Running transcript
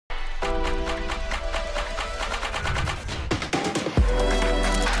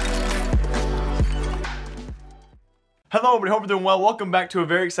Hello everybody, hope you're doing well. Welcome back to a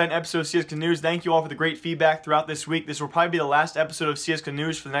very exciting episode of CSGO News. Thank you all for the great feedback throughout this week. This will probably be the last episode of CSGO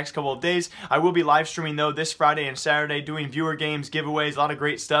News for the next couple of days. I will be live streaming though this Friday and Saturday, doing viewer games, giveaways, a lot of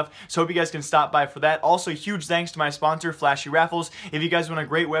great stuff. So hope you guys can stop by for that. Also, huge thanks to my sponsor, Flashy Raffles. If you guys want a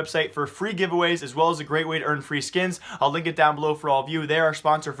great website for free giveaways as well as a great way to earn free skins, I'll link it down below for all of you. They're our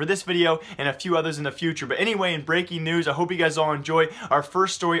sponsor for this video and a few others in the future. But anyway, in breaking news, I hope you guys all enjoy our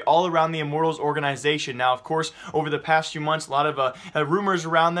first story all around the Immortals organization. Now, of course, over the past few months, a lot of rumors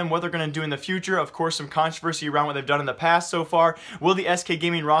around them, what they're going to do in the future. Of course, some controversy around what they've done in the past so far. Will the SK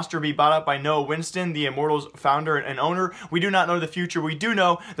Gaming roster be bought up by Noah Winston, the Immortals founder and owner? We do not know the future. We do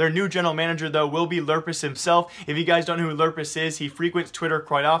know their new general manager, though, will be Lurppis himself. If you guys don't know who Lurppis is, he frequents Twitter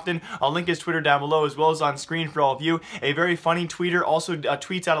quite often. I'll link his Twitter down below as well as on screen for all of you. A very funny tweeter, also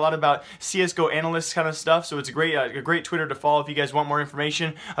tweets out a lot about CSGO analysts kind of stuff, so it's a great Twitter to follow if you guys want more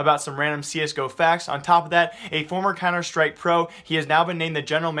information about some random CSGO facts. On top of that, a former Counter-Strike pro. He has now been named the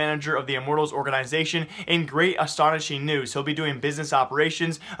general manager of the Immortals organization. In great, astonishing news, he'll be doing business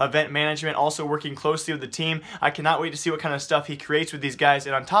operations, event management, also working closely with the team. I cannot wait to see what kind of stuff he creates with these guys.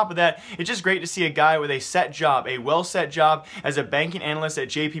 And on top of that, it's just great to see a guy with a set job, a well-set job as a banking analyst at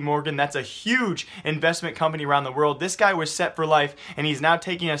JP Morgan. That's a huge investment company around the world. This guy was set for life, and he's now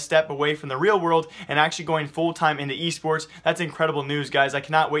taking a step away from the real world and actually going full-time into esports. That's incredible news, guys. I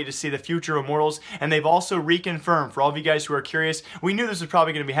cannot wait to see the future of Immortals. And they've also reconfirmed, for all of you guys who are curious, we knew this was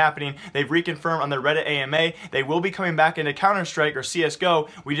probably going to be happening. They've reconfirmed on their Reddit AMA they will be coming back into Counter-Strike or CSGO.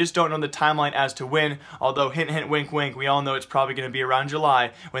 We just don't know the timeline as to when, although hint hint wink wink, we all know it's probably going to be around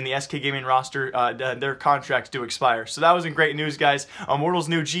July when the SK Gaming roster, their contracts do expire. So that was great news, guys. Immortals'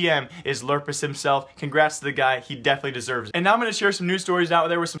 new GM is Lurppis himself. Congrats to the guy. He definitely deserves it. And now I'm going to share some news stories out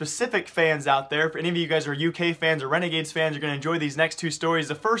there with some specific fans out there. For any of you guys who are UK fans or Renegades fans, you're going to enjoy these next two stories.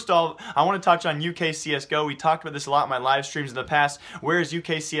 The first of, I want to touch on UK CSGO. We talked about this a lot in my live streams in the past. Where has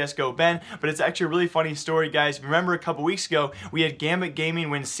UK CSGO been? But it's actually a really funny story, guys. If you remember a couple weeks ago, we had Gambit Gaming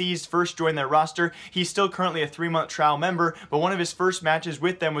when Seized first joined their roster. He's still currently a 3-month trial member, but one of his first matches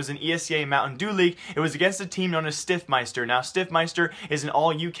with them was in ESEA Mountain Dew League. It was against a team known as Stiffmeister. Now, Stiffmeister is an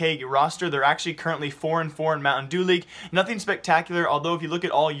all-UK roster. They're actually currently 4-4 in Mountain Dew League. Nothing spectacular, although if you look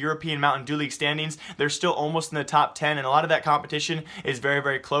at all European Mountain Dew League standings, they're still almost in the top 10, and a lot of that competition is very,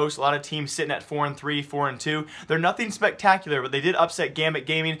 very close. A lot of teams sitting at 4-3, 4-2. They're nothing spectacular, but they did upset Gambit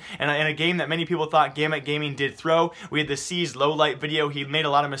Gaming, and in a game that many people thought Gambit Gaming did throw. We had the Seized low light video. He made a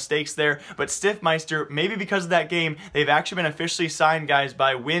lot of mistakes there, but Stiffmeister, maybe because of that game, they've actually been officially signed, guys,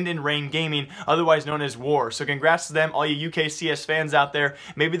 by Wind and Rain Gaming, otherwise known as War. So congrats to them, all you UK CS fans out there.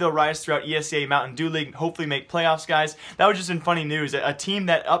 Maybe they'll rise throughout ESEA Mountain Dew League, hopefully make playoffs, guys. That was just in funny news. A team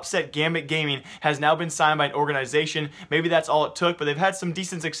that upset Gambit Gaming has now been signed by an organization. Maybe that's all it took, but they've had some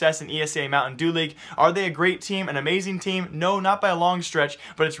decent success in ESEA Mountain Dew League. Are they a great team, an amazing team? No, not by a long stretch,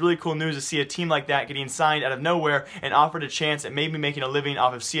 but it's really cool news to see a team like that getting signed out of nowhere and offered a chance at maybe making a living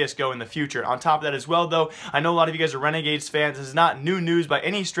off of CSGO in the future. On top of that as well, though, I know a lot of you guys are Renegades fans. This is not new news by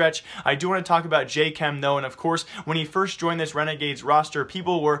any stretch. I do want to talk about Jkaem, though, and of course, when he first joined this Renegades roster,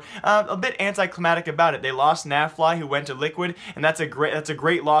 people were a bit anticlimactic about it. They lost Nafly, who went to Liquid, and that's a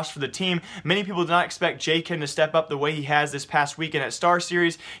great loss for the team. Many people did not expect Jkaem to step up the way he has this past weekend at Star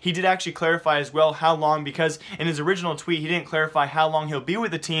Series. He did actually clarify as well how long, because in his original tweet, he didn't clarify how long he'll be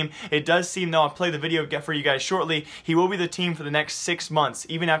with the team. It does seem, though, I'll play the video for you guys shortly, he will be the team for the next 6 months,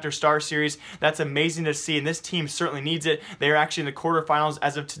 even after Star Series. That's amazing to see, and this team certainly needs it. They are actually in the quarterfinals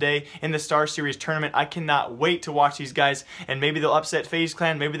as of today in the Star Series tournament. I cannot wait to watch these guys, and maybe they'll upset FaZe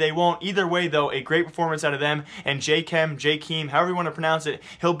Clan, maybe they won't. Either way, though, a great performance out of them, and Jkaem, however you want to pronounce it,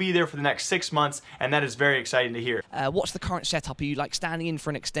 he'll be there for the next 6 months, and that is very exciting to hear. What's the current setup? Are you like standing in for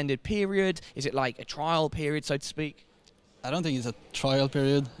an extended period? Is it like a trial period, so to speak? I don't think it's a trial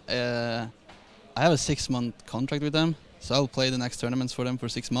period. I have a 6-month contract with them, so I'll play the next tournaments for them for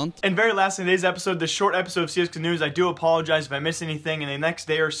 6 months. And very last in today's episode, the short episode of CSGO News, I do apologize if I miss anything. In the next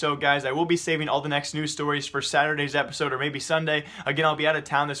day or so, guys, I will be saving all the next news stories for Saturday's episode or maybe Sunday. Again, I'll be out of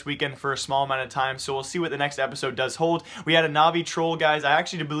town this weekend for a small amount of time, so we'll see what the next episode does hold. We had a Navi troll, guys. I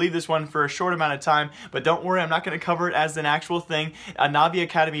actually did believe this one for a short amount of time, but don't worry, I'm not going to cover it as an actual thing. A Navi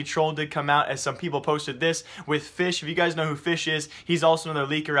Academy troll did come out, as some people posted this, with Fish. If you guys know who Fish is, he's also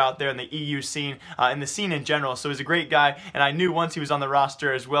another leaker out there in the EU scene, in the scene in general, so he's a great guy. guy, and I knew once he was on the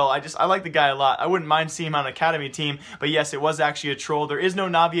roster as well. I like the guy a lot. I wouldn't mind seeing him on an academy team, but yes, it was actually a troll. There is no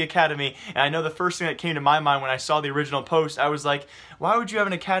Navi Academy, and I know the first thing that came to my mind when I saw the original post, I was like, why would you have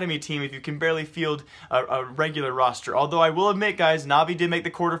an academy team if you can barely field a regular roster? Although I will admit, guys, Navi did make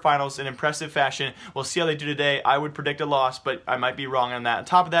the quarterfinals in impressive fashion. We'll see how they do today. I would predict a loss, but I might be wrong on that. On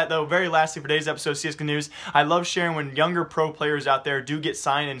top of that, though, very lastly for today's episode of CSGO News, I love sharing when younger pro players out there do get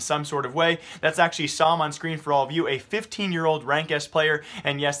signed in some sort of way. That's actually Sam on screen for all of you, a 15-year-old Rank S player,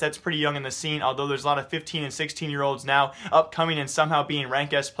 and yes, that's pretty young in the scene, although there's a lot of 15 and 16-year-olds now upcoming and somehow being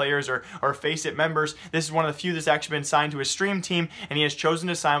Rank S players or Face It members. This is one of the few that's actually been signed to a stream team, and he has chosen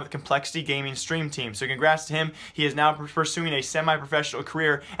to sign with Complexity Gaming stream team. So congrats to him. He is now pursuing a semi-professional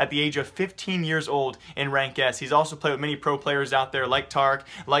career at the age of 15 years old in Rank S. He's also played with many pro players out there like Tark,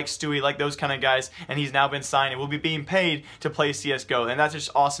 like Stewie, like those kind of guys, and he's now been signed and will be being paid to play CSGO, and that's just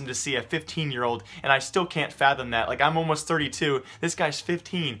awesome to see, a 15-year-old, and I still can't fathom that. Like, I'm almost 32. This guy's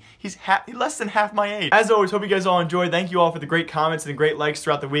 15. He's less than half my age. As always, hope you guys all enjoyed. Thank you all for the great comments and the great likes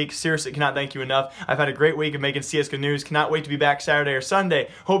throughout the week. Seriously, cannot thank you enough. I've had a great week of making CSGO news. Cannot wait to be back Saturday or Sunday.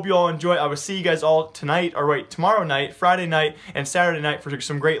 Hope you all enjoy. I will see you guys all tonight, or wait, tomorrow night, Friday night, and Saturday night for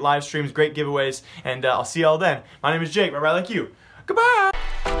some great live streams, great giveaways, and I'll see you all then. My name is Jake. Bye-bye like you. Goodbye!